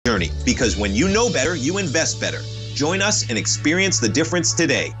journey, because when you know better, you invest better. Join us and experience the difference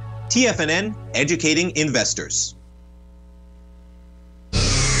today. TFNN, educating investors.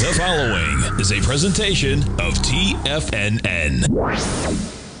 The following is a presentation of TFNN.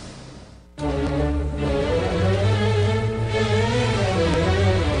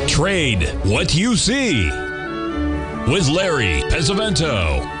 Trade what you see with Larry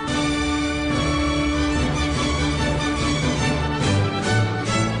Pesavento.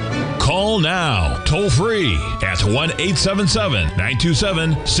 Call now, toll free at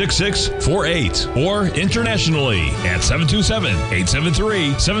 1-877-927-6648 or internationally at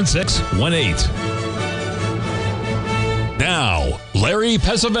 727-873-7618. Now, Larry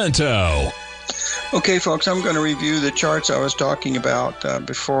Pesavento. Okay, folks, I'm going to review the charts I was talking about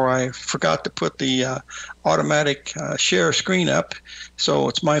before I forgot to put the automatic share screen up. So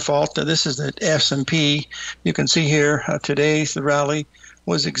it's my fault. This is the S&P. You can see here today's the rally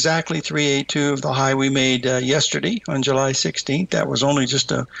was exactly 382 of the high we made yesterday on July 16th. That was only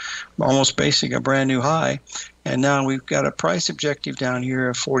just almost basically a brand new high. And now we've got a price objective down here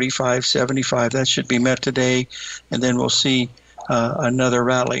of 45.75. That should be met today, and then we'll see another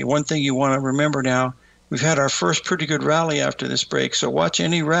rally. One thing you want to remember now, we've had our first pretty good rally after this break, so watch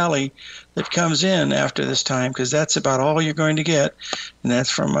any rally that comes in after this time, because that's about all you're going to get, and that's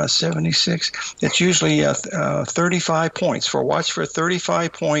from 76. It's usually 35 points. Watch for a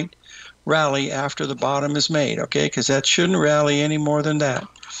 35-point rally after the bottom is made, okay, because that shouldn't rally any more than that.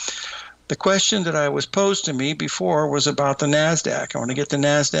 The question that I was posed to me before was about the NASDAQ. I want to get the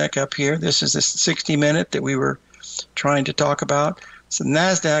NASDAQ up here. This is the 60-minute that we were trying to talk about. So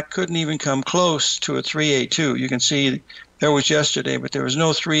NASDAQ couldn't even come close to a 382. You can see there was yesterday, but there was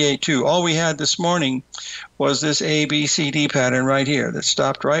no 382. All we had this morning was this ABCD pattern right here that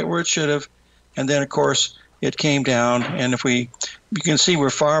stopped right where it should have, and then of course it came down. And you can see we're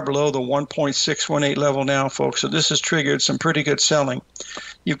far below the 1.618 level now, folks. So this has triggered some pretty good selling.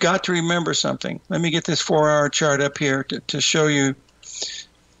 You've got to remember something. Let me get this 4-hour chart up here to show you.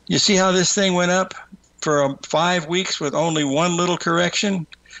 You see how this thing went up for 5 weeks with only one little correction?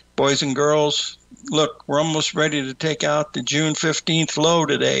 Boys and girls, look, we're almost ready to take out the June 15th low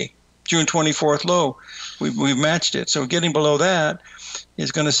today, June 24th low. We've matched it. So getting below that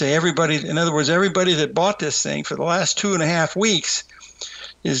is going to say everybody, in other words, everybody that bought this thing for the last 2.5 weeks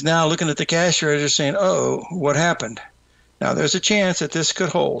is now looking at the cash register saying, oh, what happened? Now, there's a chance that this could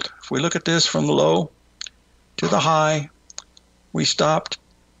hold. If we look at this from the low to the high, we stopped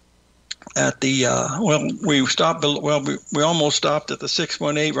at the we almost stopped at the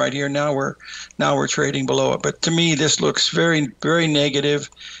 618 right here. Now we're trading below it. But to me, this looks very, very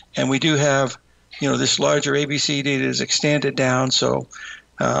negative, and we do have this larger ABCD that is extended down. So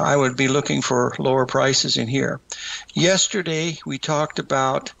I would be looking for lower prices in here. Yesterday we talked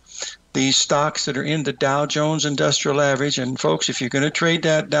about these stocks that are in the Dow Jones Industrial Average, and folks, if you're going to trade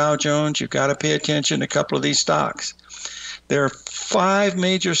that Dow Jones, you've got to pay attention to a couple of these stocks. There are 5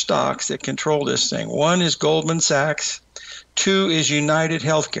 major stocks that control this thing. One is Goldman Sachs. 2 is United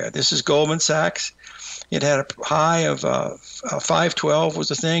Healthcare. This is Goldman Sachs. It had a high of 512 was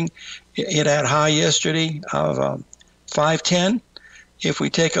the thing. It had high yesterday of 510. If we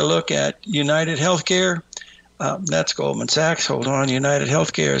take a look at United Healthcare, that's Goldman Sachs. Hold on. United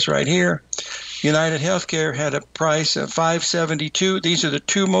Healthcare is right here. United Healthcare had a price of 572. These are the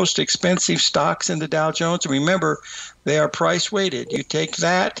 2 most expensive stocks in the Dow Jones. And remember, they are price weighted. You take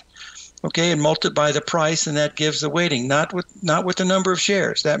that, okay, and multiply the price, and that gives the weighting, not with the number of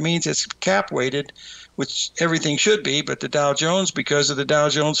shares. That means it's cap weighted, which everything should be, but the Dow Jones, because of the Dow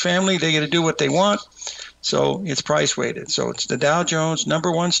Jones family, they get to do what they want. So it's price weighted. So it's the Dow Jones,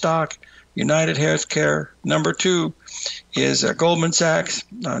 number 1 stock, United Healthcare. Number 2 is Goldman Sachs.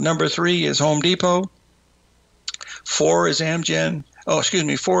 Number 3 is Home Depot. 4 is Amgen. 4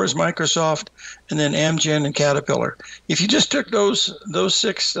 is Microsoft, and then Amgen and Caterpillar. If you just took those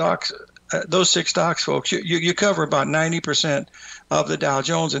 6 stocks, folks, you cover about 90% of the Dow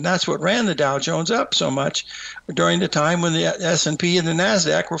Jones, and that's what ran the Dow Jones up so much during the time when the S&P and the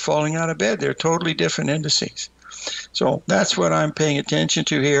NASDAQ were falling out of bed. They're totally different indices. So that's what I'm paying attention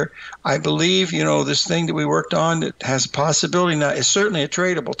to here. I believe, this thing that we worked on that has a possibility now is certainly a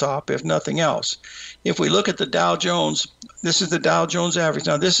tradable top, if nothing else. If we look at the Dow Jones, this is the Dow Jones average.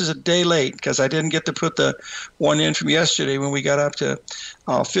 Now, this is a day late because I didn't get to put the one in from yesterday when we got up to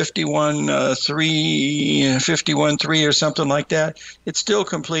 51.3 or something like that. It's still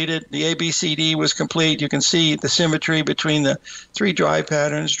completed. The ABCD was complete. You can see the symmetry between the 3 drive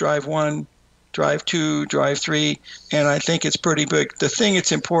patterns, drive 1, drive 2, drive 3, and I think it's pretty big. The thing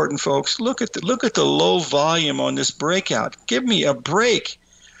that's important, folks, look at the low volume on this breakout. Give me a break.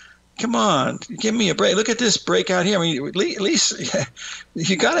 come on, give me a break. Look at this breakout here. I mean, at least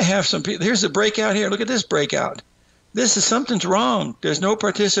you got to have some people. Here's the breakout here. Look at this breakout. Something's wrong. There's no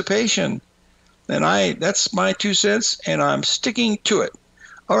participation. And that's my 2 cents, and I'm sticking to it.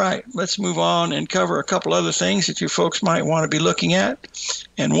 All right, let's move on and cover a couple other things that you folks might want to be looking at.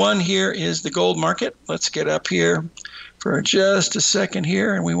 And one here is the gold market. Let's get up here for just a second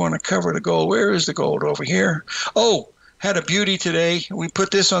here, and we want to cover the gold. Where is the gold? Over here. Oh, had a beauty today. We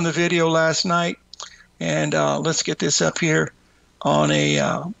put this on the video last night, and let's get this up here on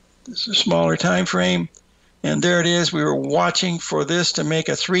a smaller time frame. And there it is. We were watching for this to make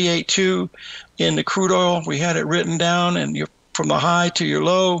a 382 in the crude oil. We had it written down, and from the high to your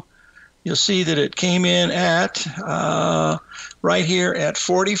low, you'll see that it came in at right here at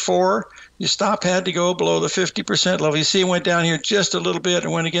 44. Your stop had to go below the 50% level. You see it went down here just a little bit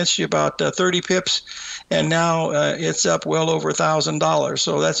and went against you about 30 pips, and now it's up well over $1,000.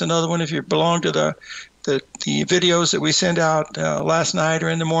 So that's another one. If you belong to the videos that we send out last night or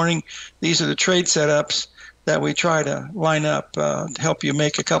in the morning, these are the trade setups that we try to line up to help you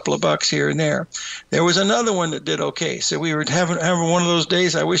make a couple of bucks here and there. There was another one that did okay. So we were having one of those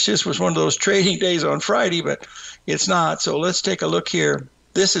days. I wish this was one of those trading days on Friday, but it's not. So let's take a look here.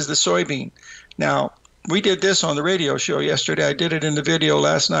 This is the soybean. Now, we did this on the radio show yesterday. I did it in the video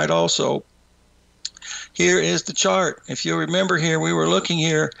last night also. Here is the chart. If you remember here, we were looking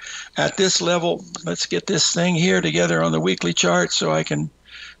here at this level. Let's get this thing here together on the weekly chart so I can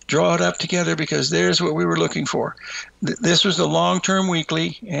draw it up together, because there's what we were looking for. This was the long-term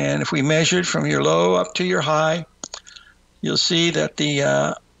weekly, and if we measured from your low up to your high, you'll see that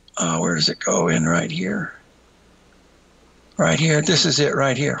the, where does it go in right here? Right here. This is it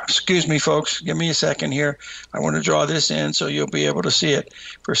right here. Excuse me, folks. Give me a second here. I want to draw this in so you'll be able to see it.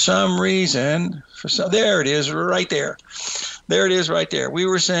 For some reason, there it is right there. There it is right there. We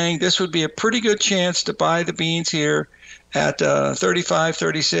were saying this would be a pretty good chance to buy the beans here at 35,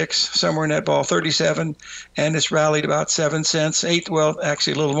 36, somewhere in that ball, 37, and it's rallied about 7 cents, 8, well,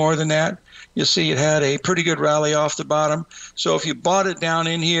 actually a little more than that. You'll see it had a pretty good rally off the bottom. So if you bought it down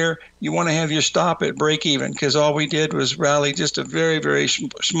in here, you want to have your stop at break even, because all we did was rally just a very, very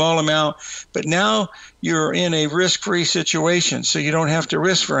small amount. But now you're in a risk-free situation, so you don't have to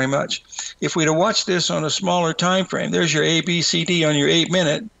risk very much. If we'd have watched this on a smaller time frame, there's your ABCD on your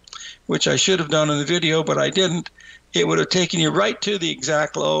 8-minute, which I should have done in the video, but I didn't. It would have taken you right to the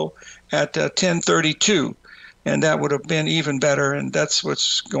exact low at 1032, and that would have been even better, and that's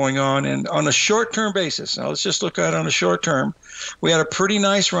what's going on. And on a short-term basis, now let's just look at it on a short term, we had a pretty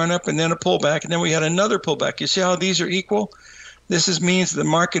nice run-up and then a pullback, and then we had another pullback. You see how these are equal? This means the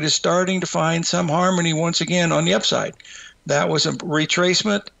market is starting to find some harmony once again on the upside. That was a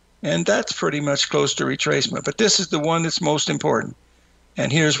retracement, and that's pretty much close to retracement. But this is the one that's most important,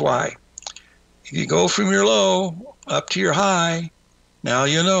 and here's why. If you go from your low up to your high, now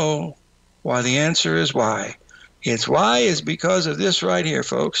you know why. The answer is why. It's why is because of this right here,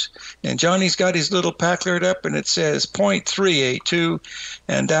 folks. And Johnny's got his little Packard up, and it says 0.382,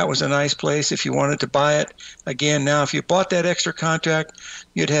 and that was a nice place if you wanted to buy it. Again, now if you bought that extra contract,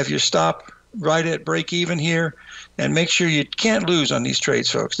 you'd have your stop right at break even here, and make sure you can't lose on these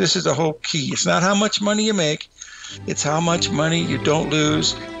trades, folks. This is the whole key. It's not how much money you make. It's how much money you don't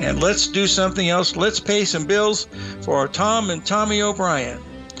lose. And let's do something else. Let's pay some bills for Tom and Tommy O'Brien.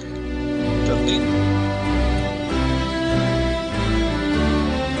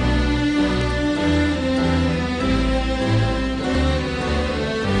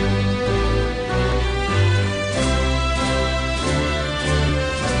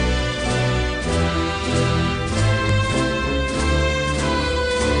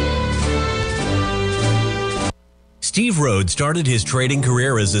 Steve Rhodes started his trading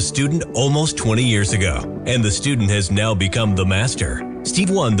career as a student almost 20 years ago, and the student has now become the master. Steve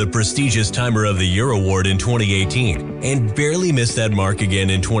won the prestigious Timer of the Year award in 2018 and barely missed that mark again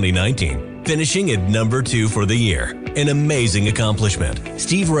in 2019, finishing at number 2 for the year. An amazing accomplishment.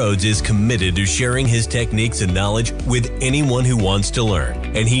 Steve Rhodes is committed to sharing his techniques and knowledge with anyone who wants to learn,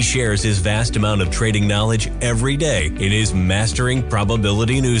 and he shares his vast amount of trading knowledge every day in his Mastering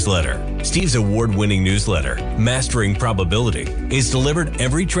Probability newsletter. Steve's award-winning newsletter, Mastering Probability, is delivered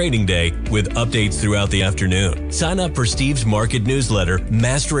every trading day with updates throughout the afternoon. Sign up for Steve's market newsletter,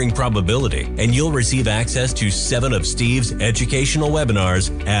 Mastering Probability, and you'll receive access to 7 of Steve's educational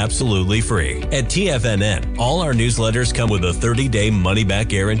webinars absolutely free. At TFNN, all our newsletters come with a 30-day money-back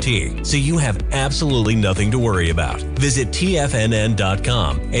guarantee, so you have absolutely nothing to worry about. Visit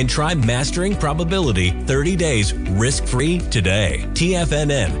TFNN.com and try Mastering Probability 30 days risk-free today.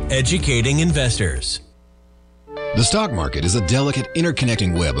 TFNN, educating investors. The stock market is a delicate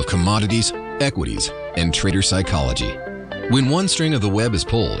interconnecting web of commodities, equities, and trader psychology. When one string of the web is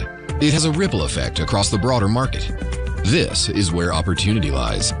pulled, it has a ripple effect across the broader market. This is where opportunity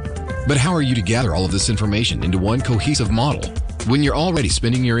lies. But how are you to gather all of this information into one cohesive model when you're already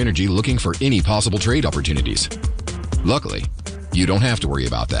spending your energy looking for any possible trade opportunities? Luckily, you don't have to worry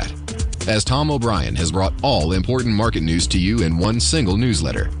about that, as Tom O'Brien has brought all important market news to you in one single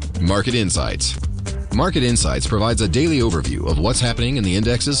newsletter, Market Insights. Market Insights provides a daily overview of what's happening in the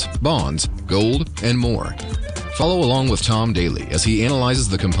indexes, bonds, gold, and more. Follow along with Tom daily as he analyzes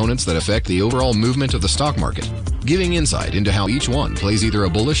the components that affect the overall movement of the stock market, giving insight into how each one plays either a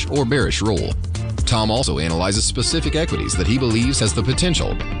bullish or bearish role. Tom also analyzes specific equities that he believes has the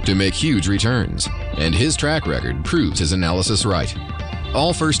potential to make huge returns, and his track record proves his analysis right.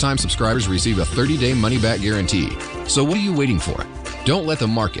 All first-time subscribers receive a 30-day money-back guarantee. So what are you waiting for? Don't let the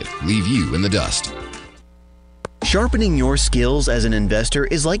market leave you in the dust. Sharpening your skills as an investor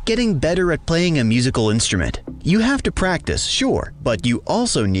is like getting better at playing a musical instrument. You have to practice, sure, but you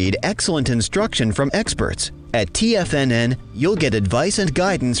also need excellent instruction from experts. At TFNN, you'll get advice and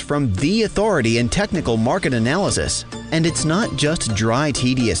guidance from the authority in technical market analysis. And it's not just dry,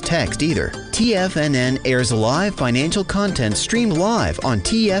 tedious text either. TFNN airs live financial content streamed live on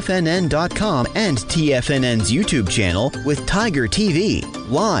TFNN.com and TFNN's YouTube channel with Tiger TV,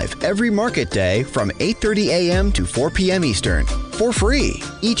 live every market day from 8:30 a.m. to 4 p.m. Eastern, for free.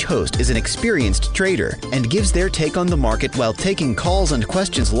 Each host is an experienced trader and gives their take on the market while taking calls and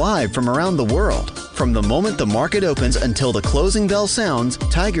questions live from around the world. From the moment the market opens until the closing bell sounds,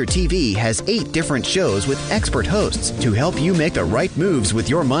 Tiger TV has 8 different shows with expert hosts to help you make the right moves with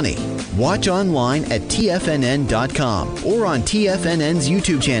your money. Watch online at TFNN.com or on TFNN's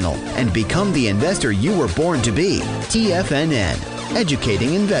YouTube channel and become the investor you were born to be. TFNN,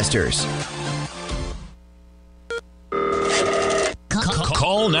 educating investors.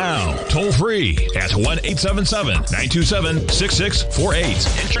 Call now, toll free at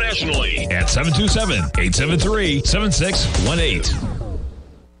 1-877-927-6648. Internationally at 727-873-7618.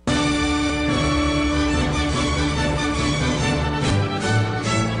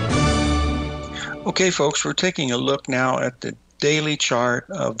 Okay, folks, we're taking a look now at the daily chart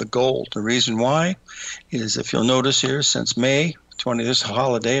of the gold. The reason why is, if you'll notice here, since May 20, this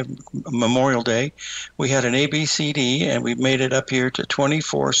holiday, Memorial Day, we had an ABCD, and we made it up here to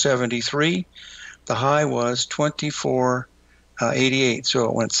 24.73. The high was 24.88, so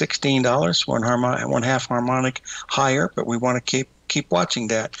it went $16, one half harmonic higher, but we want to keep watching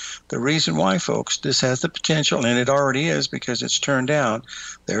that. The reason why, folks, this has the potential, and it already is because it's turned down.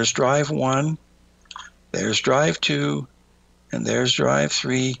 There's drive 1, there's drive 2, and there's drive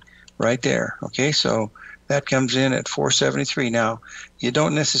 3 right there. Okay, so that comes in at 473. Now, you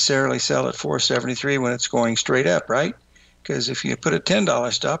don't necessarily sell at 473 when it's going straight up, right? Because if you put a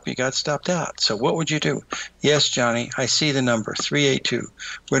 $10 stop, you got stopped out. So what would you do? Yes, Johnny, I see the number, 382. We're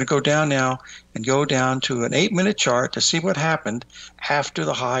going to go down now and go down to an 8-minute chart to see what happened after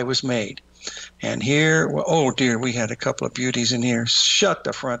the high was made. And here, well, oh dear, we had a couple of beauties in here. Shut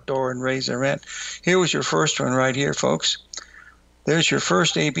the front door and raise the rent. Here was your first one right here, folks. There's your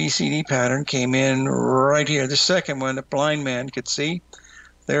first ABCD pattern, came in right here. The second one, the blind man could see.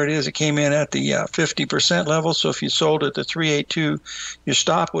 There it is. It came in at the 50% level. So if you sold at the 382, your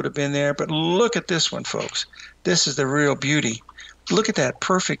stop would have been there. But look at this one, folks. This is the real beauty. Look at that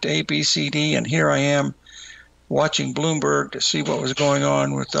perfect ABCD. And here I am watching Bloomberg to see what was going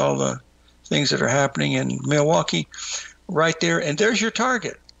on with all the things that are happening in Milwaukee right there. And there's your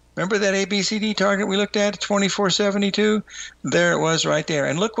target. Remember that ABCD target we looked at, 24.72? There it was right there.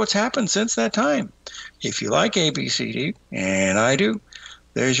 And look what's happened since that time. If you like ABCD, and I do,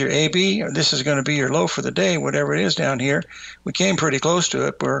 there's your AB. This is going to be your low for the day, whatever it is down here. We came pretty close to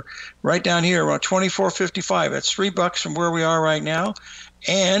it. We're right down here around 24.55. That's $3 from where we are right now.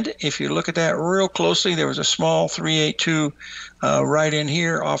 And if you look at that real closely, there was a small 382 right in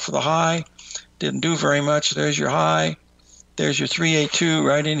here off of the high. Didn't do very much. There's your high. There's your 382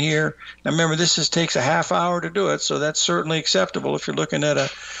 right in here. Now remember, this takes a half hour to do it, so that's certainly acceptable. If you're looking at an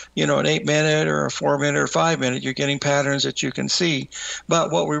 8-minute or a 4-minute or 5-minute, you're getting patterns that you can see.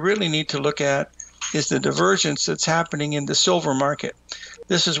 But what we really need to look at is the divergence that's happening in the silver market.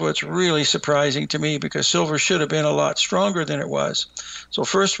 This is what's really surprising to me, because silver should have been a lot stronger than it was. So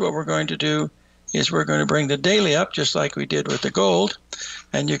first, what we're going to do is we're going to bring the daily up just like we did with the gold.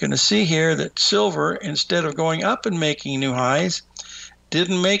 And you're going to see here that silver, instead of going up and making new highs,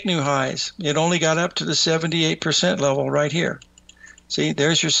 didn't make new highs. It only got up to the 78% level right here. See,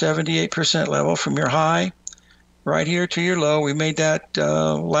 there's your 78% level from your high right here to your low. We made that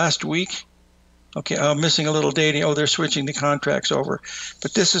last week. Okay, I'm missing a little data. Oh, they're switching the contracts over.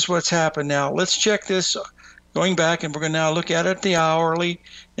 But this is what's happened now. Let's check this going back, and we're going to now look at it the hourly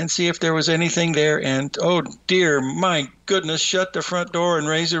and see if there was anything there. And, oh, dear, my goodness, shut the front door and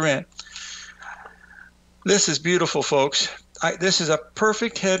raise the rent. This is beautiful, folks. This is a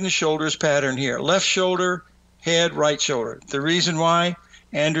perfect head and shoulders pattern here. Left shoulder, head, right shoulder. The reason why,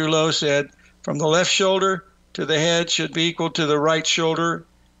 Andrew Lowe said, from the left shoulder to the head should be equal to the right shoulder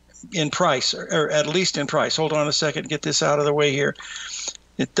in price, or at least in price. Hold on a second, get this out of the way here.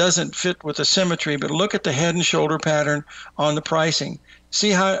 It doesn't fit with the symmetry, but look at the head and shoulder pattern on the pricing.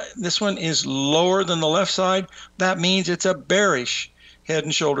 See how this one is lower than the left side? That means it's a bearish head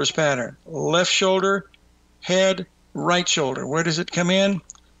and shoulders pattern. Left shoulder, head, right shoulder. Where does it come in?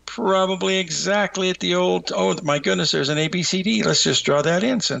 Probably exactly at the old, oh my goodness, there's an ABCD. Let's just draw that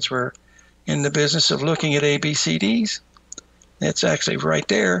in since we're in the business of looking at ABCDs. It's actually right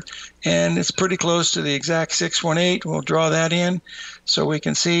there, and it's pretty close to the exact 618. We'll draw that in so we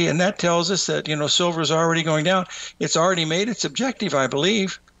can see, and that tells us that, you know, silver is already going down. It's already made its objective, I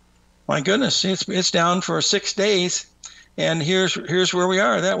believe. My goodness, it's down for 6 days, and here's where we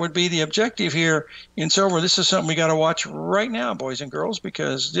are. That would be the objective here in silver. This is something we got to watch right now, boys and girls,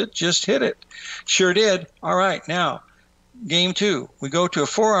 because it just hit it. Sure did. All right, now, game 2. We go to a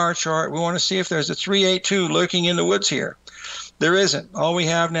 4-hour chart. We want to see if there's a 382 lurking in the woods here. There isn't. All we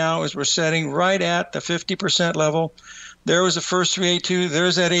have now is we're setting right at the 50% level. There was the first 382.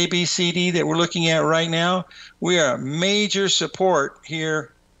 There's that ABCD that we're looking at right now. We are major support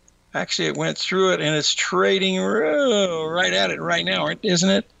here. Actually, it went through it, and it's trading right at it right now, isn't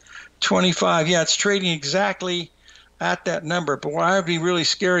it? 25. Yeah, it's trading exactly at that number. But why would be really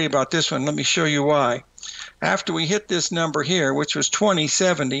scary about this one? Let me show you why. After we hit this number here, which was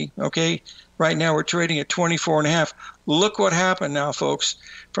 2070, okay, right now we're trading at 24.5. Look what happened now, folks,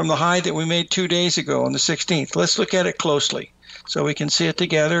 from the high that we made 2 days ago on the 16th. Let's look at it closely so we can see it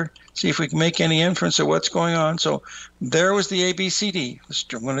together, see if we can make any inference of what's going on. So there was the ABCD.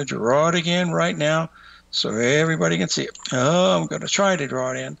 I'm going to draw it again right now so everybody can see it. Oh, I'm going to try to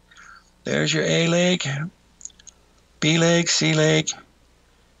draw it in. There's your A leg, B leg, C leg,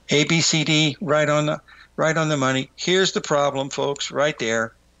 ABCD right on the money. Here's the problem, folks, right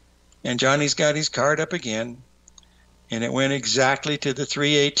there. And Johnny's got his card up again. And it went exactly to the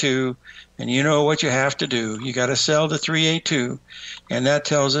 382. And you know what you have to do. You got to sell the 382. And that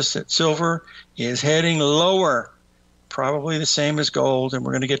tells us that silver is heading lower, probably the same as gold. And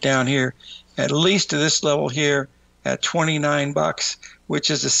we're going to get down here at least to this level here at $29, which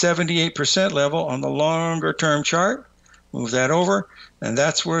is the 78% level on the longer term chart. Move that over. And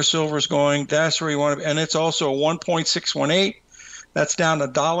that's where silver's going. That's where you want to be. And it's also 1.618. That's down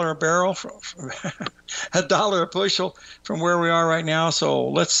 $1 a barrel, $1 a bushel from where we are right now. So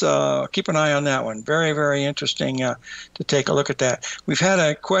let's keep an eye on that one. Very, very interesting to take a look at that. We've had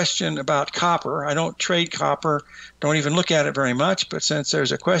a question about copper. I don't trade copper, don't even look at it very much. But since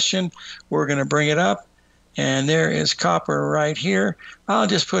there's a question, we're going to bring it up. And there is copper right here. I'll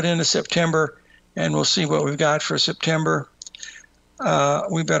just put in a September, and we'll see what we've got for September.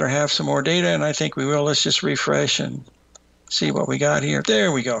 We better have some more data, and I think we will. Let's just refresh and see what we got here.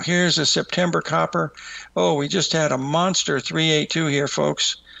 There we go. Here's a September copper. Oh, we just had a monster 382 here,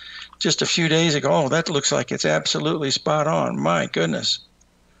 folks, just a few days ago. Oh, that looks like it's absolutely spot on. My goodness.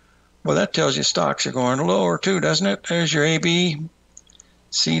 Well, that tells you stocks are going lower too, doesn't it? There's your AB,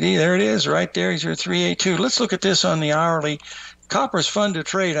 CD. There it is right there. Here's your 382. Let's look at this on the hourly. Copper's fun to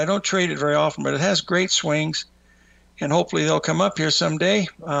trade. I don't trade it very often, but it has great swings, and hopefully they'll come up here someday.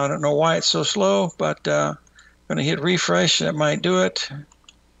 I don't know why it's so slow, but going to hit refresh. That might do it.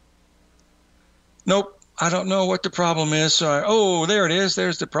 Nope. I don't know what the problem is. So oh, there it is.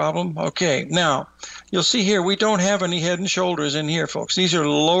 There's the problem. Okay. Now, you'll see here we don't have any head and shoulders in here, folks. These are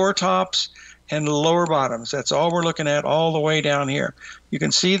lower tops and lower bottoms. That's all we're looking at all the way down here. You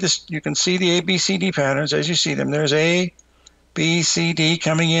can see this. You can see the ABCD patterns as you see them. There's A, B, C, D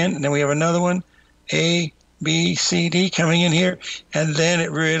coming in, and then we have another one, A, B, C, D coming in here, and then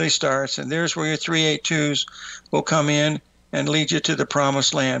it really starts. And there's where your 382s will come in and lead you to the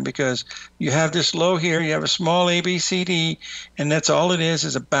promised land, because you have this low here, you have a small A, B, C, D, and that's all it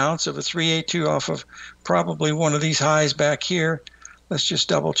is a bounce of a 382 off of probably one of these highs back here. Let's just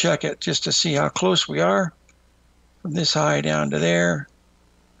double check it just to see how close we are from this high down to there.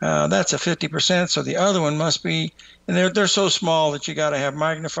 That's a 50%, so the other one must be, and they're so small that you got to have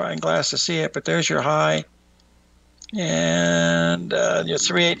magnifying glass to see it, but there's your high. and your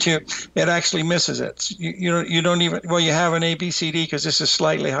 382, it actually misses it. You don't even, well, you have an ABCD because this is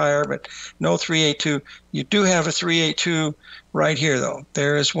slightly higher, but no 382. You do have a 382 right here, though.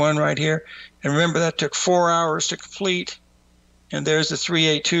 There is one right here. And remember, that took 4 hours to complete. And there's the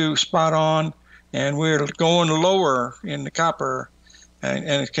 382 spot on. And we're going lower in the copper,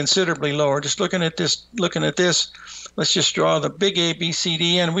 and considerably lower. Just looking at this, let's just draw the big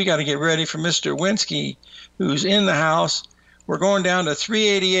ABCD in. We got to get ready for Mr. Winsky, who's in the house. We're going down to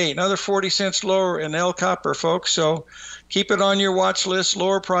 388, another 40 cents lower in L copper, folks. So keep it on your watch list.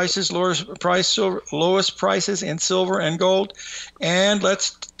 Lowest prices in silver and gold. And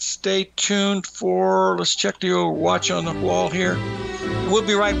let's stay tuned for, let's check the old watch on the wall here. We'll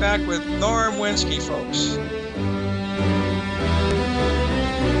be right back with Norm Winsky, folks.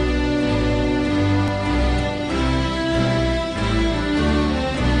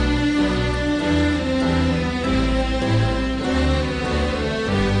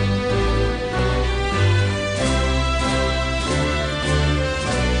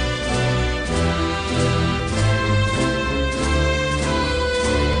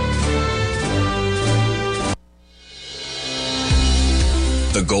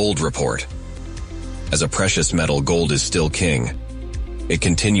 The Gold Report. As a precious metal, gold is still king. It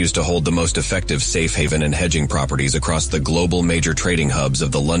continues to hold the most effective safe haven and hedging properties across the global major trading hubs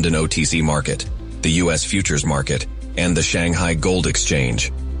of the London OTC market, the U.S. futures market, and the Shanghai Gold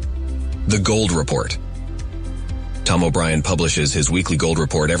Exchange. The Gold Report. Tom O'Brien publishes his weekly gold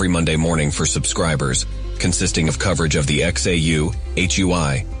report every Monday morning for subscribers, consisting of coverage of the XAU,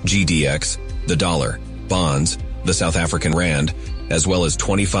 HUI, GDX, the dollar, bonds, the South African rand, as well as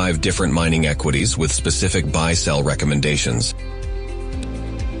 25 different mining equities with specific buy-sell recommendations.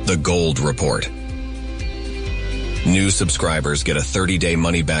 The Gold Report. New subscribers get a 30-day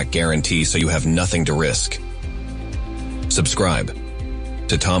money-back guarantee, so you have nothing to risk. Subscribe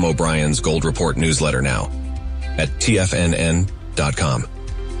to Tom O'Brien's Gold Report newsletter now at TFNN.com.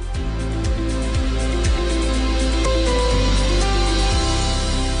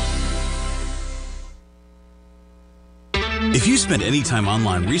 If you spend any time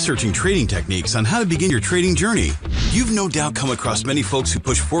online researching trading techniques on how to begin your trading journey, you've no doubt come across many folks who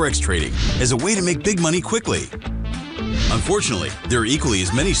push Forex trading as a way to make big money quickly. Unfortunately, there are equally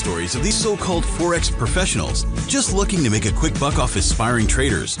as many stories of these so-called Forex professionals just looking to make a quick buck off aspiring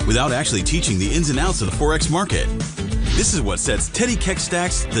traders without actually teaching the ins and outs of the Forex market. This is what sets Teddy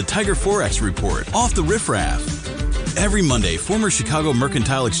Keckstad's The Tiger Forex Report off the riffraff. Every Monday, former Chicago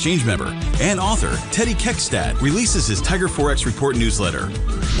Mercantile Exchange member and author Teddy Keckstad releases his Tiger Forex Report newsletter,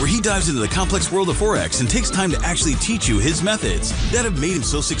 where he dives into the complex world of Forex and takes time to actually teach you his methods that have made him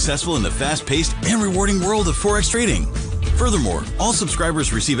so successful in the fast-paced and rewarding world of Forex trading. Furthermore, all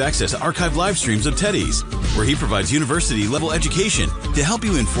subscribers receive access to archived live streams of Teddy's, where he provides university-level education to help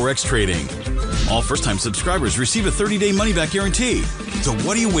you in Forex trading. All first-time subscribers receive a 30-day money-back guarantee. So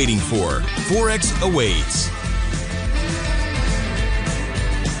what are you waiting for? Forex awaits.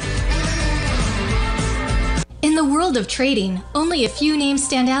 In the world of trading, only a few names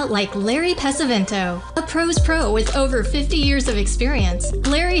stand out like Larry Pesavento. A pro's pro with over 50 years of experience,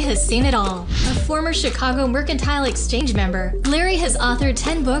 Larry has seen it all. A former Chicago Mercantile Exchange member, Larry has authored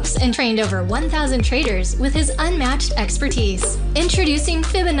 10 books and trained over 1,000 traders with his unmatched expertise. Introducing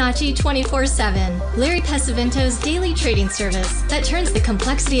Fibonacci 24/7, Larry Pesavento's daily trading service that turns the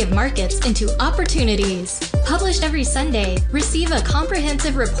complexity of markets into opportunities. Published every Sunday, receive a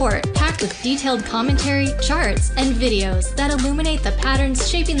comprehensive report packed with detailed commentary, charts, and videos that illuminate the patterns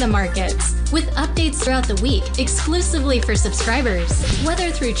shaping the markets, with updates throughout the week exclusively for subscribers. Whether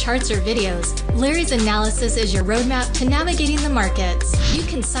through charts or videos, Larry's analysis is your roadmap to navigating the markets. You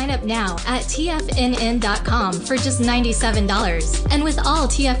can sign up now at TFNN.com for just $97. And with all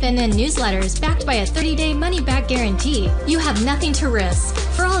TFNN newsletters backed by a 30-day money-back guarantee, you have nothing to risk.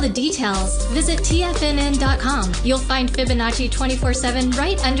 For all the details, visit TFNN.com. You'll find Fibonacci 24/7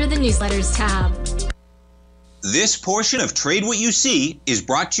 right under the newsletters tab. This portion of Trade What You See is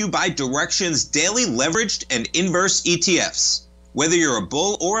brought to you by Direxion's daily leveraged and inverse ETFs. Whether you're a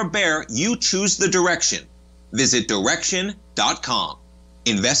bull or a bear, you choose the direction. Visit Direxion.com.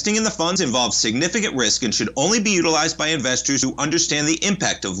 Investing in the funds involves significant risk and should only be utilized by investors who understand the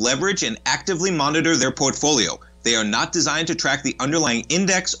impact of leverage and actively monitor their portfolio. They are not designed to track the underlying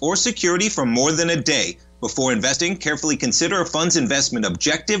index or security for more than a day. Before investing, carefully consider a fund's investment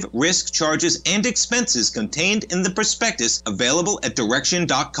objective, risk, charges, and expenses contained in the prospectus available at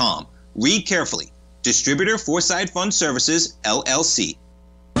Direxion.com. Read carefully. Distributor Foreside Fund Services, LLC.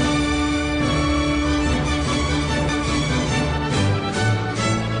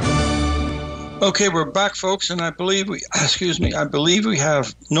 Okay, we're back, folks, and I believe we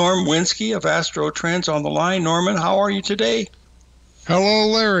have Norm Winsky of Astro Trends on the line. Norman, how are you today? Hello,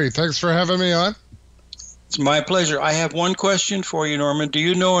 Larry. Thanks for having me on. It's my pleasure. I have one question for you, Norman. Do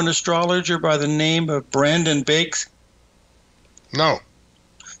you know an astrologer by the name of Brandon Biggs? No.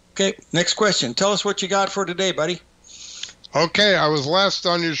 Okay, next question. Tell us what you got for today, buddy. Okay, I was last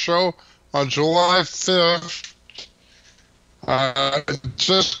on your show on July 5th.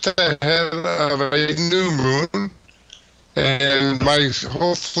 Just ahead of a new moon, and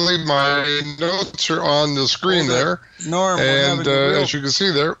hopefully my notes are on the screen there. Norm, and as you can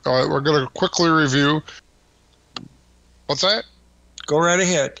see there, we're going to quickly review. What's that? Go right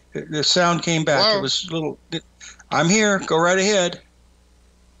ahead. The sound came back. Hello? It was a little. I'm here. Go right ahead.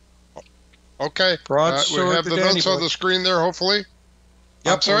 Okay. We have the notes on the screen there. Hopefully.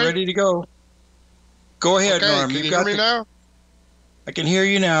 Yep. We're ready to go. Go ahead, okay, Norm. Can you hear me now? I can hear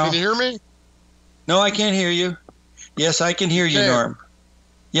you now. Can you hear me? No, I can't hear you. Yes, I can hear you, Norm.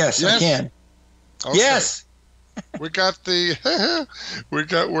 Yes, I can. Okay. Yes. We got the.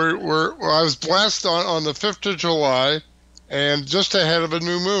 I was blessed on the 5th of July, and just ahead of a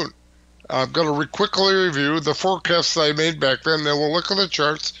new moon. I'm going to quickly review the forecasts I made back then. Then we'll look at the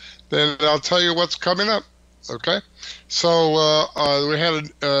charts. Then I'll tell you what's coming up. Okay. So we had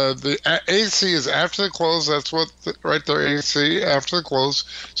the AC is after the close. That's what right there, AC after the close.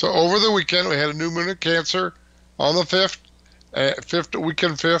 So over the weekend we had a new moon in Cancer on the 5th, the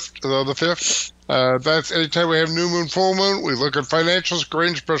 5th. That's anytime we have new moon, full moon. We look at financials,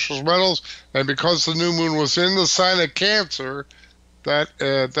 grains, precious metals, and because the new moon was in the sign of Cancer,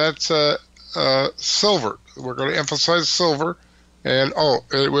 that's silver. We're going to emphasize silver. And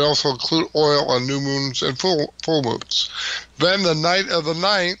we also include oil on new moons and full moons. Then the night of the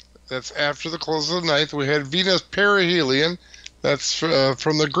 9th, that's after the close of the 9th, we had Venus perihelion. That's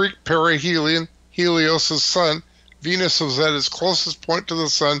from the Greek perihelion, Helios is sun. Venus was at its closest point to the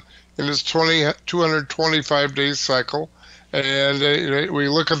sun in its 225-day cycle. And we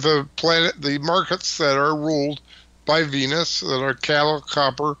look at the markets that are ruled by Venus, that are cattle,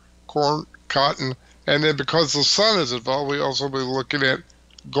 copper, corn, cotton. And then because the sun is involved, we also be looking at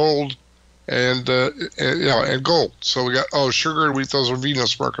gold and gold. So we got sugar and wheat; those are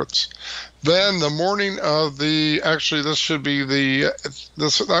Venus markets. Then the morning of this should be that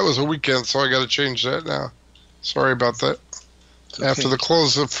was a weekend, so I got to change that now. Sorry about that. Okay. After the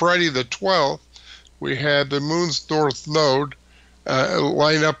close of Friday the 12th, we had the moon's north node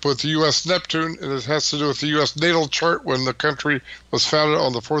line up with the U.S. Neptune, and it has to do with the U.S. natal chart when the country was founded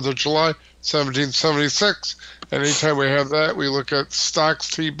on the 4th of July. 1776. And anytime we have that, we look at stocks,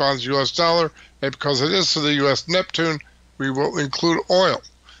 T-bonds, U.S. dollar, and because it is to the U.S. Neptune, we will include oil.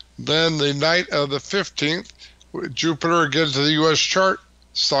 Then the night of the 15th, Jupiter again to the U.S. chart,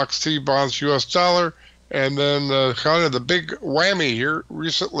 stocks, T-bonds, U.S. dollar, and then kind of the big whammy here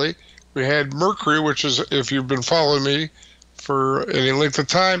recently, we had Mercury, which is, if you've been following me for any length of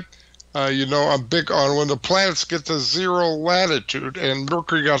time, I'm big on when the planets get to 0 latitude, and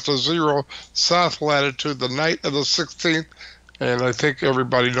Mercury got to 0 south latitude the night of the 16th, and I think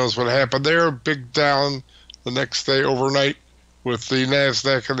everybody knows what happened there. Big down the next day overnight with the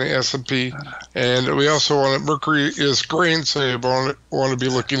NASDAQ and the S&P, and we also want Mercury is grain, so you want to be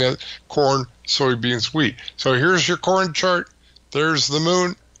looking at corn, soybeans, wheat. So here's your corn chart. There's the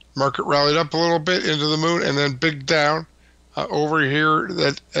moon. Market rallied up a little bit into the moon, and then big down. Over here,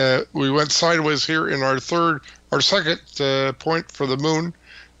 that we went sideways here in our second point for the moon.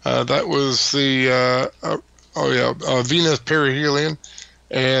 That was the Venus perihelion,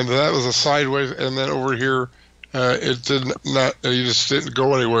 and that was a sideways. And then over here, it did not. You just didn't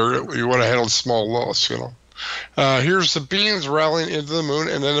go anywhere. You would have had a small loss, Here's the beans rallying into the moon,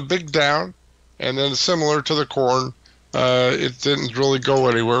 and then a big down, and then similar to the corn, it didn't really go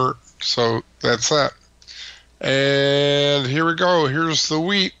anywhere. So that's that. And here we go. Here's the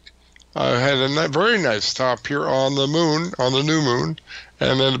wheat. Had a very nice top here on the moon, on the new moon,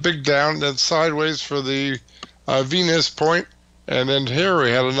 and then a big down, then sideways for the Venus point, and then here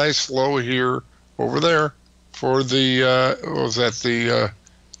we had a nice low here over there for the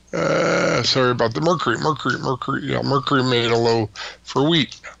sorry about the Mercury. Mercury made a low for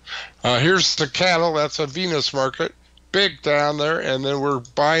wheat. Here's the cattle. That's a Venus market, big down there, and then we're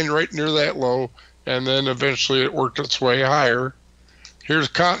buying right near that low. And then eventually it worked its way higher. Here's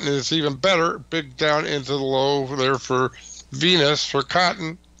cotton. It's even better. Big down into the low there for Venus for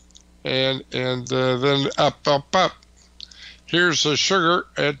cotton. And then up. Here's the sugar.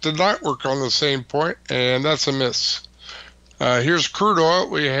 It did not work on the same point, and that's a miss. Here's crude oil.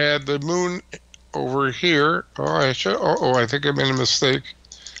 We had the moon over here. I think I made a mistake.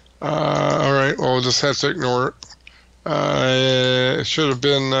 All right, well, we'll just have to ignore it. It should have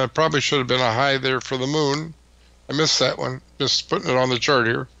been, probably should have been a high there for the moon. I missed that one, just putting it on the chart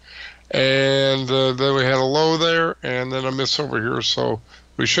here. And then we had a low there, and then a miss over here. So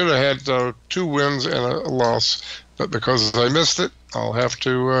we should have had 2 wins and a loss. But because I missed it, I'll have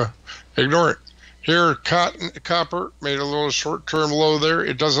to ignore it. Here, copper made a little short-term low there.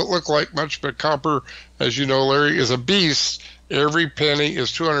 It doesn't look like much, but copper, as you know, Larry, is a beast. Every penny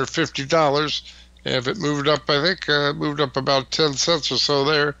is $250. And if it moved up, I think, moved up about 10 cents or so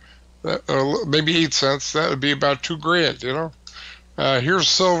there, maybe 8 cents, that would be about $2,000, you know. Here's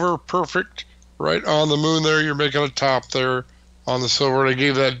silver, perfect, right on the moon there. You're making a top there on the silver. And I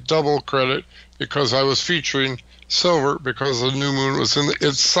gave that double credit because I was featuring silver because the new moon was in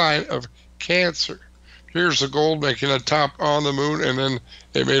its sign of Cancer. Here's the gold making a top on the moon, and then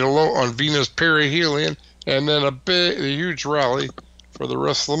it made a low on Venus perihelion, and then a huge rally for the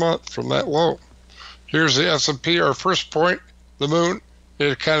rest of the month from that low. Here's the S&P, our first point, the moon.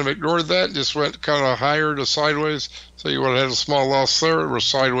 It kind of ignored that, just went kind of higher to sideways, so you would have had a small loss there. It was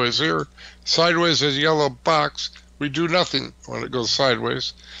sideways here. Sideways is a yellow box. We do nothing when it goes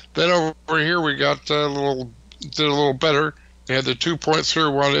sideways. Then over here we got did a little better. We had the 2 points here,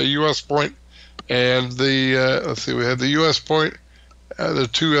 one a U.S. point, and the let's see, we had the U.S. point, the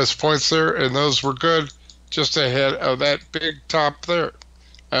 2 S points there, and those were good, just ahead of that big top there.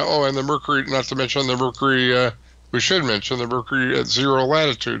 And the Mercury, not to mention the Mercury. We should mention the Mercury at 0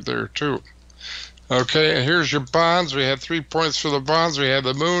 latitude there too. Okay, and here's your bonds. We had 3 points for the bonds. We had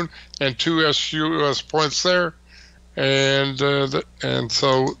the moon and 2 U.S. points there, and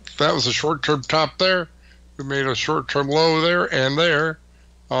so that was a short-term top there. We made a short-term low there and there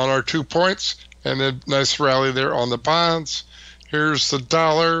on our 2 points, and then nice rally there on the bonds. Here's the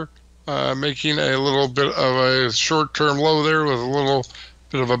dollar making a little bit of a short-term low there with a little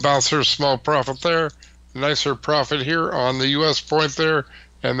bit of a bouncer, small profit there. Nicer profit here on the U.S. point there,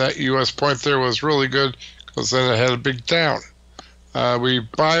 and that U.S. point there was really good because then it had a big down. We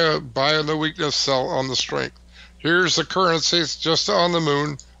buy on the weakness, sell on the strength. Here's the currencies just on the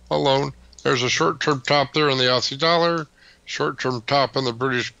moon alone. There's a short-term top there in the Aussie dollar, short-term top in the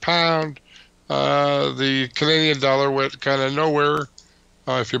British pound. The Canadian dollar went kind of nowhere.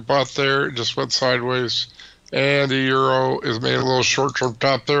 If you bought there, it just went sideways. And the euro is made a little short-term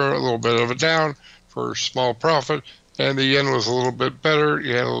top there, a little bit of a down for small profit. And the yen was a little bit better.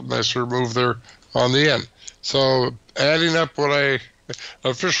 You had a nicer move there on the yen. So adding up what I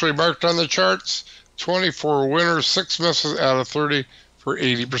officially marked on the charts, 24 winners, 6 misses out of 30 for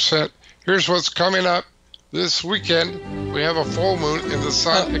 80%. Here's what's coming up this weekend. We have a full moon in the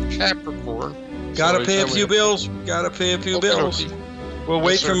sign of Capricorn. Gotta pay a few bills. We'll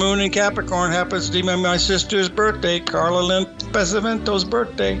wait for moon in Capricorn. Happens to be my sister's birthday, Carla Lynn Pesavento's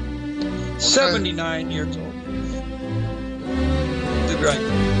birthday. 79 years old. Good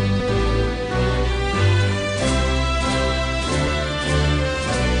right.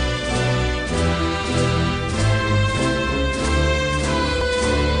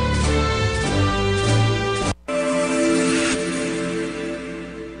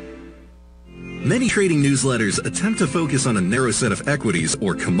 Many trading newsletters attempt to focus on a narrow set of equities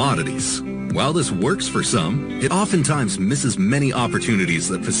or commodities. While this works for some, it oftentimes misses many opportunities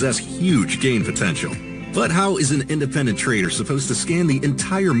that possess huge gain potential. But how is an independent trader supposed to scan the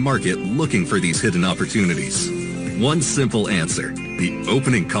entire market looking for these hidden opportunities? One simple answer: the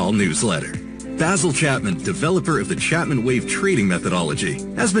opening call newsletter. Basil Chapman, developer of the Chapman Wave trading methodology,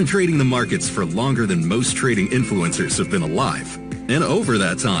 has been trading the markets for longer than most trading influencers have been alive. And over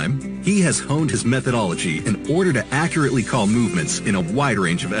that time, he has honed his methodology in order to accurately call movements in a wide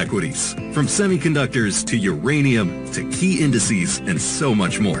range of equities, from semiconductors to uranium to key indices and so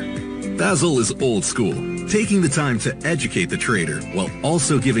much more. Basil is old school, taking the time to educate the trader while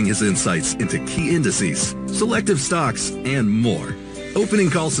also giving his insights into key indices, selective stocks, and more. Opening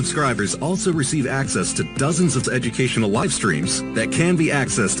call subscribers also receive access to dozens of educational live streams that can be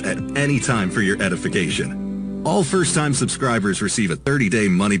accessed at any time for your edification. All first-time subscribers receive a 30-day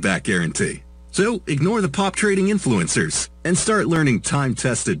money-back guarantee. So ignore the pop trading influencers and start learning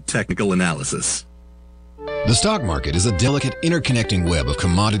time-tested technical analysis. The stock market is a delicate interconnecting web of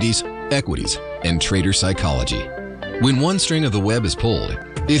commodities, equities, and trader psychology. When one string of the web is pulled,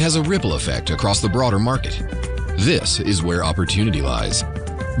 it has a ripple effect across the broader market. This is where opportunity lies.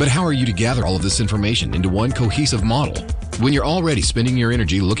 But how are you to gather all of this information into one cohesive model when you're already spending your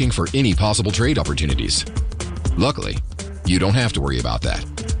energy looking for any possible trade opportunities? Luckily, you don't have to worry about that,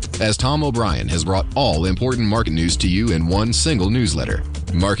 as Tom O'Brien has brought all important market news to you in one single newsletter,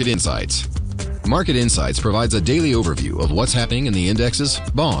 Market Insights. Market Insights provides a daily overview of what's happening in the indexes,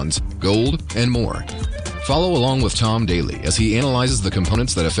 bonds, gold, and more. Follow along with Tom daily as he analyzes the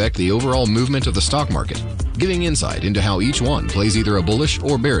components that affect the overall movement of the stock market, giving insight into how each one plays either a bullish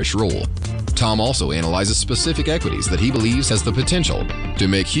or bearish role. Tom also analyzes specific equities that he believes has the potential to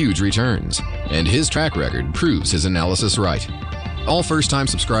make huge returns, and his track record proves his analysis right. All first-time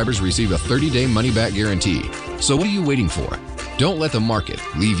subscribers receive a 30-day money-back guarantee. So what are you waiting for? Don't let the market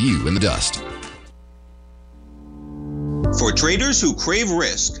leave you in the dust. For traders who crave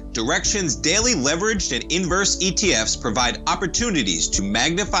risk, Direxion's daily leveraged and inverse ETFs provide opportunities to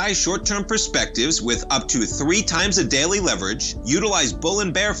magnify short-term perspectives with up to 3 times a daily leverage, utilize bull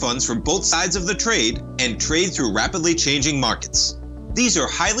and bear funds from both sides of the trade, and trade through rapidly changing markets. These are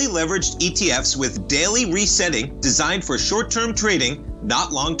highly leveraged ETFs with daily resetting designed for short-term trading,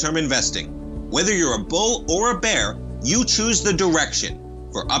 not long-term investing. Whether you're a bull or a bear, you choose the Direxion.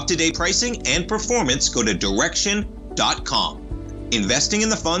 For up-to-date pricing and performance, go to Direxion.com. Investing in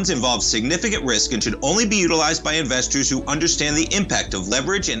the funds involves significant risk and should only be utilized by investors who understand the impact of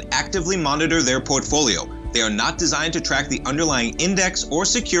leverage and actively monitor their portfolio. They are not designed to track the underlying index or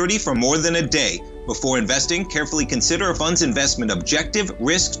security for more than a day. Before investing, carefully consider a fund's investment objective,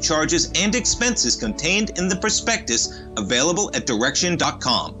 risk, charges, and expenses contained in the prospectus available at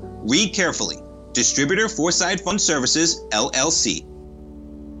Direxion.com. Read carefully. Distributor Foreside Fund Services, LLC.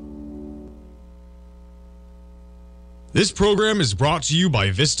 This program is brought to you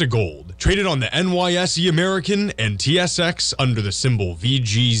by Vista Gold, traded on the NYSE American and TSX under the symbol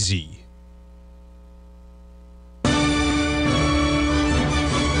VGZ.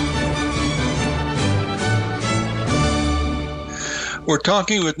 We're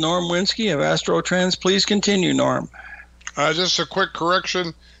talking with Norm Winsky of AstroTrends. Please continue, Norm. Just a quick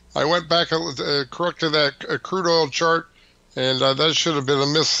correction. I went back and corrected that crude oil chart, and that should have been a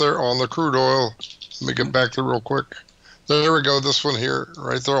miss there on the crude oil. Let me get back there real quick. There we go, this one here,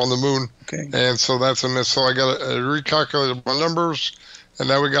 right there on the moon. Okay. And so that's a miss. So I got to recalculate my numbers, and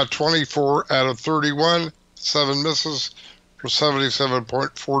now we got 24 out of 31, 7 misses for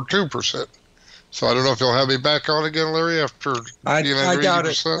 77.42%. So I don't know if you'll have me back on again, Larry, after I being at doubt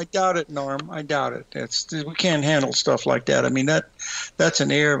 80%. it. I doubt it, Norm. I doubt it. We can't handle stuff like that. I mean, that's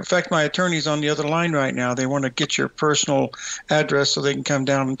an error. In fact, my attorney's on the other line right now. They want to get your personal address so they can come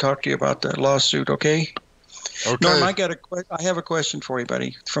down and talk to you about the lawsuit, okay? Okay. Norm, I have a question for you,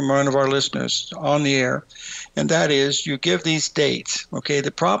 buddy, from one of our listeners on the air, and that is you give these dates, okay? The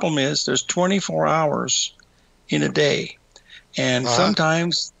problem is there's 24 hours in a day, and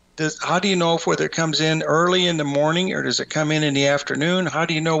sometimes how do you know whether it comes in early in the morning or does it come in the afternoon? How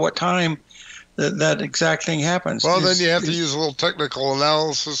do you know what time that exact thing happens? Well, then you have to use a little technical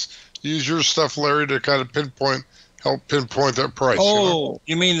analysis. Use your stuff, Larry, to kind of help pinpoint that price. Oh,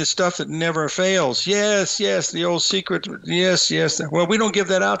 you mean the stuff that never fails? Yes, the old secret. Yes. Well, we don't give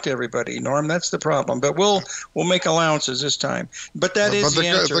that out to everybody, Norm. That's the problem. But we'll make allowances this time. But that is the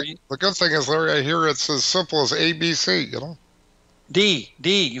answer. The good thing is, Larry, I hear it's as simple as ABC, D.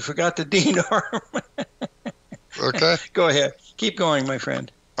 You forgot the D, Norm. Okay. Go ahead. Keep going, my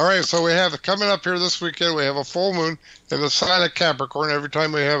friend. All right, so we have coming up here this weekend. We have a full moon in the sign of Capricorn. Every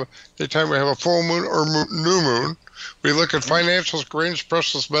time we have a full moon or new moon, we look at financials, grains,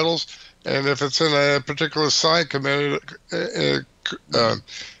 precious metals, and if it's in a particular sign, I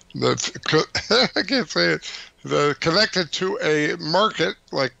can't say it. Connected to a market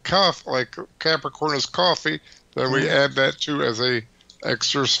like Capricorn is coffee. Then we add that to as a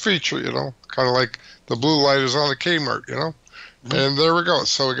extra feature, kind of like the blue light is on the Kmart, And there we go.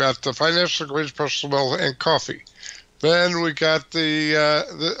 So we got the financial, grains, precious metals, and coffee. Then we got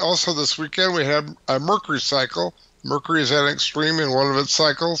also this weekend we have a Mercury cycle. Mercury is at an extreme in one of its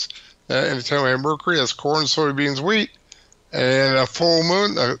cycles. Anytime we have Mercury, that's corn, soybeans, wheat, and a full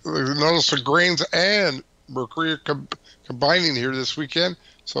moon. Notice the grains and Mercury are combining here this weekend.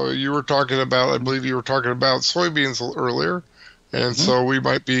 So I believe you were talking about soybeans earlier. And so we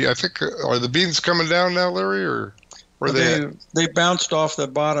might be, I think, are the beans coming down now, Larry, or where they bounced off the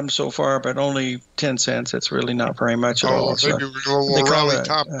bottom so far, but only 10 cents. It's really not very much at all. Maybe we're a little rally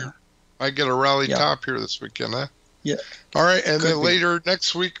top here. I get a rally top here this weekend, huh? Yeah. All right, and then later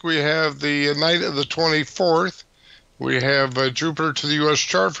next week we have the night of the 24th. We have Jupiter to the U.S.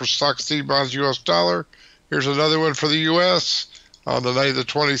 chart for stocks, D, bonds, U.S. dollar. Here's another one for the U.S. on the night of the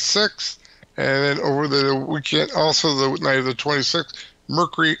 26th. And then over the weekend, also the night of the 26th,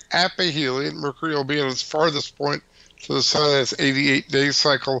 Mercury aphelion. Mercury will be at its farthest point to the sun. That's 88-day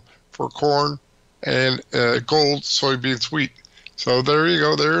cycle for corn and gold, soybeans, wheat. So there you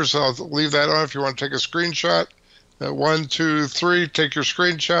go. I'll leave that on if you want to take a screenshot. 1, 2, 3, take your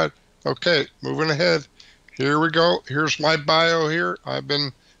screenshot. Okay, moving ahead. Here we go. Here's my bio here. I've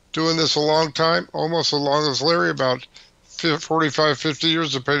been doing this a long time, almost as long as Larry, about 45, 50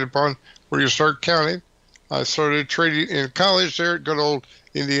 years, depending upon where you start counting. I started trading in college there at good old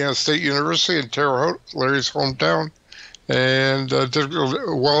Indiana State University in Terre Haute, Larry's hometown, and did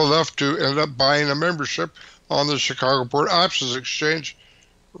well enough to end up buying a membership on the Chicago Board Options Exchange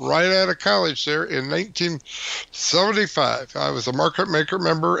right out of college there in 1975. I was a market maker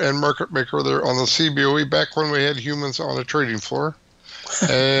member and market maker there on the CBOE back when we had humans on the trading floor.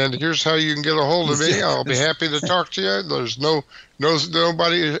 And here's how you can get a hold of me. I'll be happy to talk to you. There's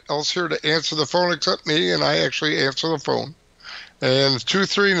nobody else here to answer the phone except me, and I actually answer the phone. And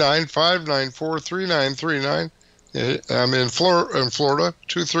 239-594-3939. I'm in Florida,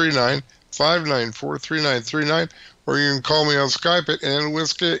 239-594-3939. Or you can call me on Skype at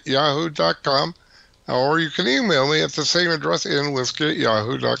nwhiskey@yahoo.com. Or you can email me at the same address,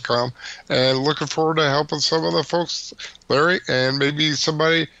 nwhiskey@yahoo.com. And looking forward to helping some of the folks, Larry, and maybe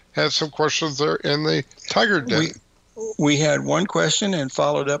somebody has some questions there in the Tiger Den. We had one question and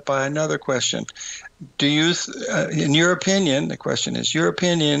followed up by another question. Do you, in your opinion, the question is, your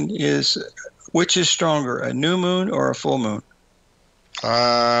opinion is, which is stronger, a new moon or a full moon?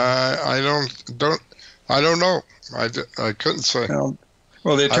 I don't know. I couldn't say.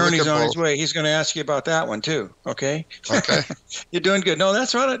 Well, the attorney's on his way. He's going to ask you about that one too. Okay. Okay. You're doing good. No,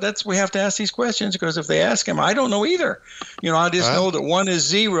 that's right. We have to ask these questions because if they ask him, I don't know either. I just know that 1 is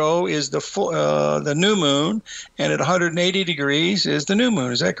 0 is the new moon, and at 180 degrees is the new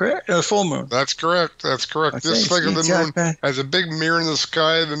moon. Is that correct? The full moon. That's correct. That's correct. Okay. This thing of the moon has a big mirror in the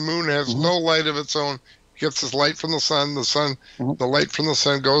sky. The moon has no light of its own. It gets its light from the sun. The light from the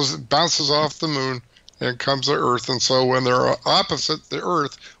sun bounces off the moon and comes to Earth. And so when they're opposite the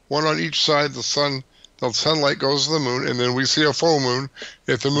Earth, one on each side, the sunlight goes to the moon, and then we see a full moon.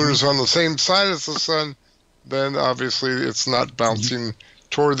 If the moon is on the same side as the sun, then obviously it's not bouncing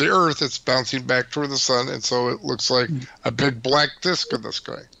toward the Earth, it's bouncing back toward the sun, and so it looks like a big black disk in the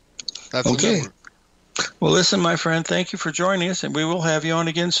sky. That's okay. Well, listen, my friend, thank you for joining us, and we will have you on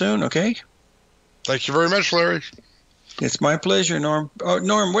again soon, okay? Thank you very much, Larry. It's my pleasure, Norm.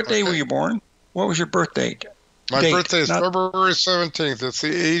 Norm, what day were you born? What was your birth date? My birthday is February 17th. It's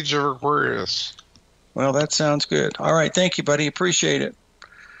the age of Aquarius. Well, that sounds good. All right. Thank you, buddy. Appreciate it.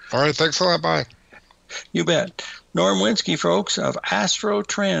 All right. Thanks a lot. Bye. You bet. Norm Winsky, folks, of Astro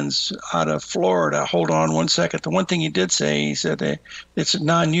Trends out of Florida. Hold on one second. The one thing he did say, he said that it's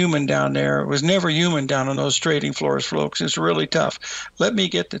non-human down there. It was never human down on those trading floors, folks. It's really tough. Let me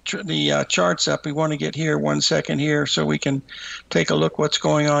get the charts up. We want to get here 1 second here so we can take a look what's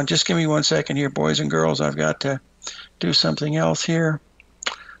going on. Just give me 1 second here, boys and girls. I've got to do something else here.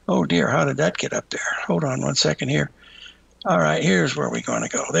 Oh, dear. How did that get up there? Hold on 1 second here. All right. Here's where we're going to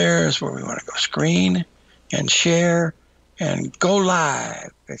go. There's where we want to go. Screen and share and go live.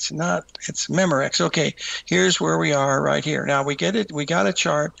 It's Memorex. Okay, here's where we are right here. Now we got a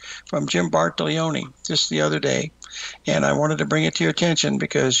chart from Jim Bartolioni just the other day, and I wanted to bring it to your attention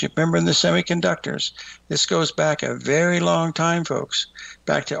because you remember in the semiconductors, this goes back a very long time, folks,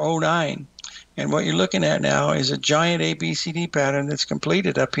 back to 2009. And what you're looking at now is a giant ABCD pattern that's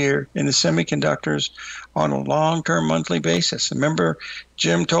completed up here in the semiconductors on a long-term monthly basis. Remember,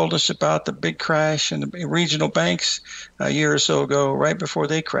 Jim told us about the big crash in the regional banks a year or so ago, right before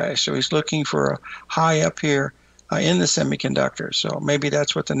they crashed. So he's looking for a high up here in the semiconductors. So maybe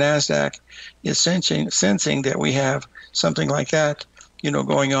that's what the NASDAQ is sensing that we have something like that,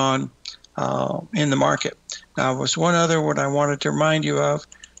 going on in the market. Now, was one other what I wanted to remind you of.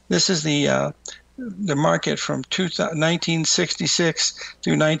 This is the market from 1966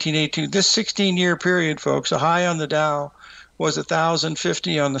 through 1982. This 16-year period, folks, a high on the Dow was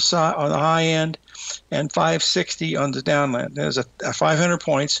 1,050 on the high end and 560 on the downland. There's a 500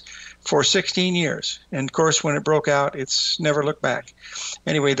 points for 16 years. And of course, when it broke out, it's never looked back.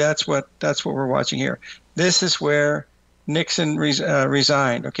 Anyway, that's what we're watching here. This is where Nixon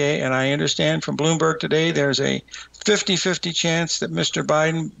resigned, okay? And I understand from Bloomberg today there's a 50-50 chance that Mr.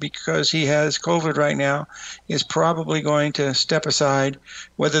 Biden, because he has COVID right now, is probably going to step aside.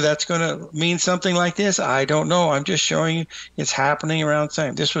 Whether that's going to mean something like this, I don't know. I'm just showing you it's happening around the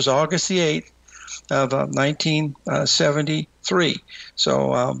time. This was August the 8th of 1973.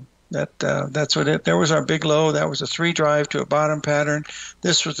 So that's what it. There was our big low. That was a 3 drive to a bottom pattern.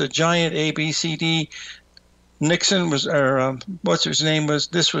 This was the giant ABCD. Nixon was, or what's his name was.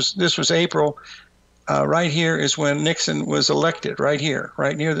 This was April. Right here is when Nixon was elected. Right here,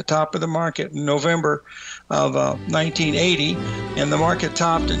 right near the top of the market in November of 1980, and the market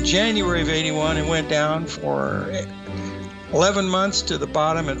topped in January of '81 and went down for 11 months to the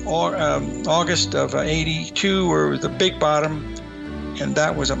bottom in August of 82, where it was the big bottom, and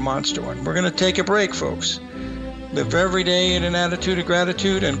that was a monster one. We're going to take a break, folks. Live every day in an attitude of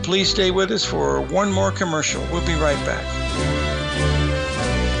gratitude, and please stay with us for one more commercial. We'll be right back.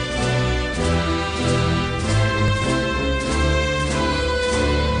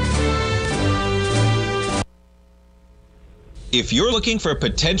 If you're looking for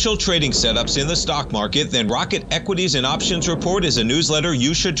potential trading setups in the stock market, then Rocket Equities and Options Report is a newsletter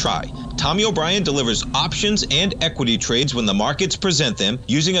you should try. Tommy O'Brien delivers options and equity trades when the markets present them,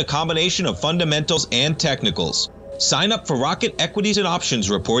 using a combination of fundamentals and technicals. Sign up for Rocket Equities and Options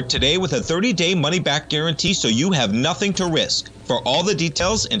Report today with a 30-day money-back guarantee, so you have nothing to risk. For all the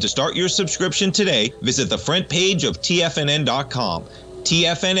details and to start your subscription today, visit the front page of TFNN.com.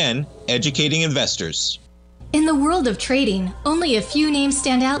 TFNN, educating investors. In the world of trading, only a few names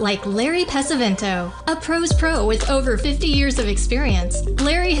stand out like Larry Pesavento, a pro's pro with over 50 years of experience.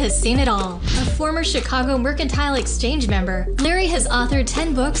 Larry has seen it all. A former Chicago Mercantile Exchange member, Larry has authored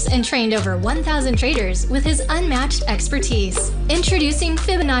 10 books and trained over 1,000 traders with his unmatched expertise. Introducing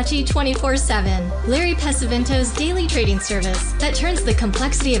Fibonacci 24/7, Larry Pesavento's daily trading service that turns the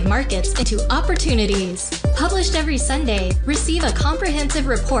complexity of markets into opportunities. Published every Sunday, receive a comprehensive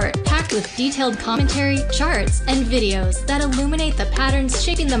report packed with detailed commentary, charts, and videos that illuminate the patterns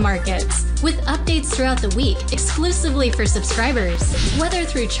shaping the markets, with updates throughout the week exclusively for subscribers. Whether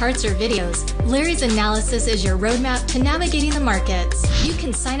through charts or videos, Larry's analysis is your roadmap to navigating the markets. You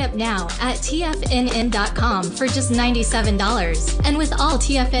can sign up now at TFNN.com for just $97. And with all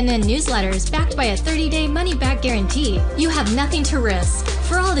TFNN newsletters backed by a 30-day money-back guarantee, you have nothing to risk.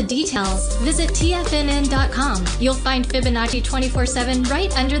 For all the details, visit TFNN.com. You'll find Fibonacci 24/7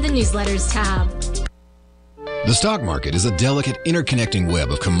 right under the newsletters tab. The stock market is a delicate, interconnecting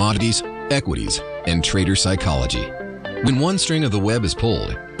web of commodities, equities, and trader psychology. When one string of the web is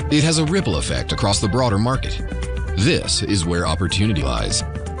pulled, it has a ripple effect across the broader market. This is where opportunity lies.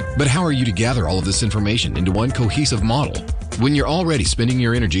 But how are you to gather all of this information into one cohesive model when you're already spending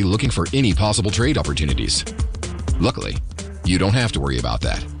your energy looking for any possible trade opportunities? Luckily, you don't have to worry about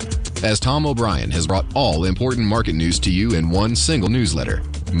that, as Tom O'Brien has brought all important market news to you in one single newsletter,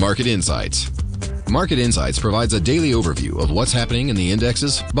 Market Insights. Market Insights provides a daily overview of what's happening in the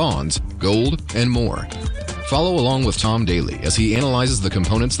indexes, bonds, gold, and more. Follow along with Tom daily as he analyzes the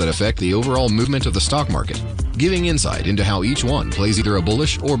components that affect the overall movement of the stock market, giving insight into how each one plays either a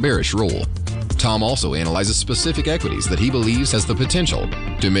bullish or bearish role. Tom also analyzes specific equities that he believes has the potential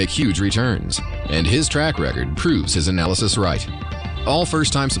to make huge returns, and his track record proves his analysis right. All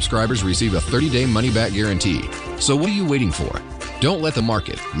first-time subscribers receive a 30-day money-back guarantee. So what are you waiting for? Don't let the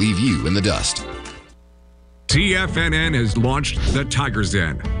market leave you in the dust. TFNN has launched the Tiger's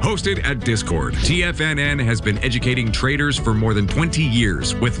Den. Hosted at Discord, TFNN has been educating traders for more than 20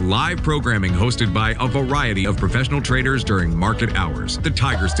 years with live programming hosted by a variety of professional traders during market hours. The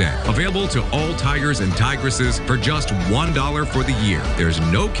Tiger's Den, available to all tigers and tigresses for just $1 for the year. There's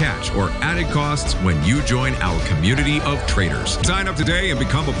no catch or added costs when you join our community of traders. Sign up today and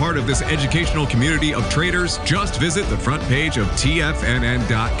become a part of this educational community of traders. Just visit the front page of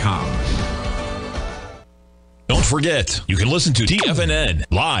TFNN.com. Don't forget, you can listen to TFNN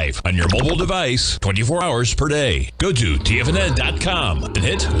live on your mobile device 24 hours per day. Go to TFNN.com and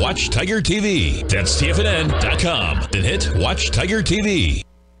hit Watch Tiger TV. That's TFNN.com. Then hit Watch Tiger TV.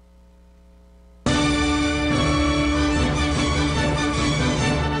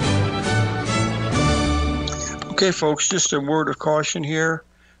 Okay, folks, just a word of caution here.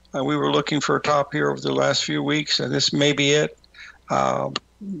 We were looking for a top here over the last few weeks, and this may be it.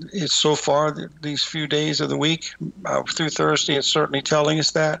 It's so far these few days of the week through Thursday, it's certainly telling us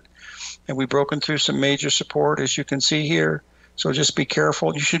that, and we've broken through some major support, as you can see here. So just be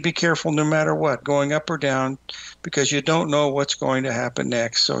careful. You should be careful no matter what, going up or down, because you don't know what's going to happen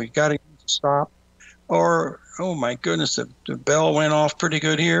next. So you got to stop. Or, oh my goodness, the bell went off pretty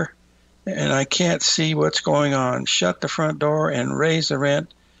good here, and I can't see what's going on. Shut the front door and raise the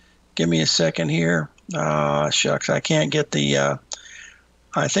rent. Give me a second here. Shucks, I can't get the.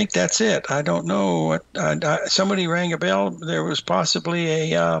 I think that's it. I don't know. Somebody rang a bell. There was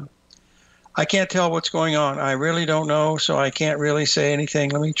possibly a. I can't tell what's going on. I really don't know, so I can't really say anything.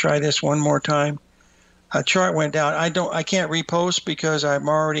 Let me try this one more time. A chart went down. I can't repost because I'm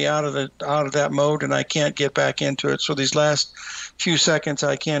already out of that mode, and I can't get back into it. So these last few seconds,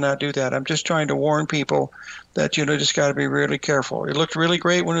 I cannot do that. I'm just trying to warn people that just got to be really careful. It looked really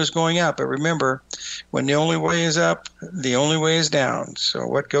great when it was going up, but remember, when the only way is up, the only way is down. So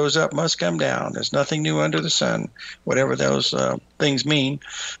what goes up must come down. There's nothing new under the sun, whatever those things mean.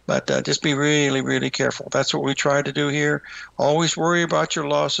 But just be really, really careful. That's what we try to do here. Always worry about your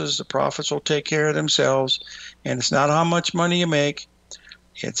losses. The profits will take care of themselves. And it's not how much money you make.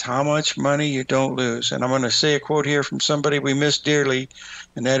 It's how much money you don't lose. And I'm going to say a quote here from somebody we miss dearly,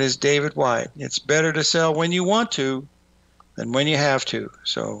 and that is David White. It's better to sell when you want to than when you have to.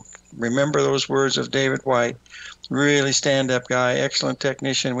 So remember those words of David White. Really stand-up guy, excellent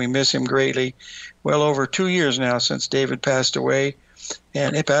technician. We miss him greatly. Well over 2 years now since David passed away.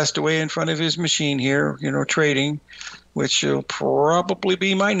 And he passed away in front of his machine here, trading, which will probably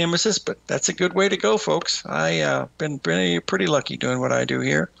be my nemesis, but that's a good way to go, folks. I've been pretty lucky doing what I do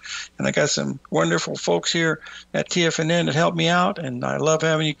here. And I got some wonderful folks here at TFNN that help me out, and I love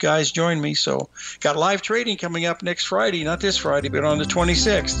having you guys join me. So got live trading coming up next Friday, not this Friday, but on the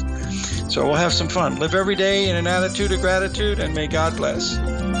 26th. So we'll have some fun. Live every day in an attitude of gratitude, and may God bless.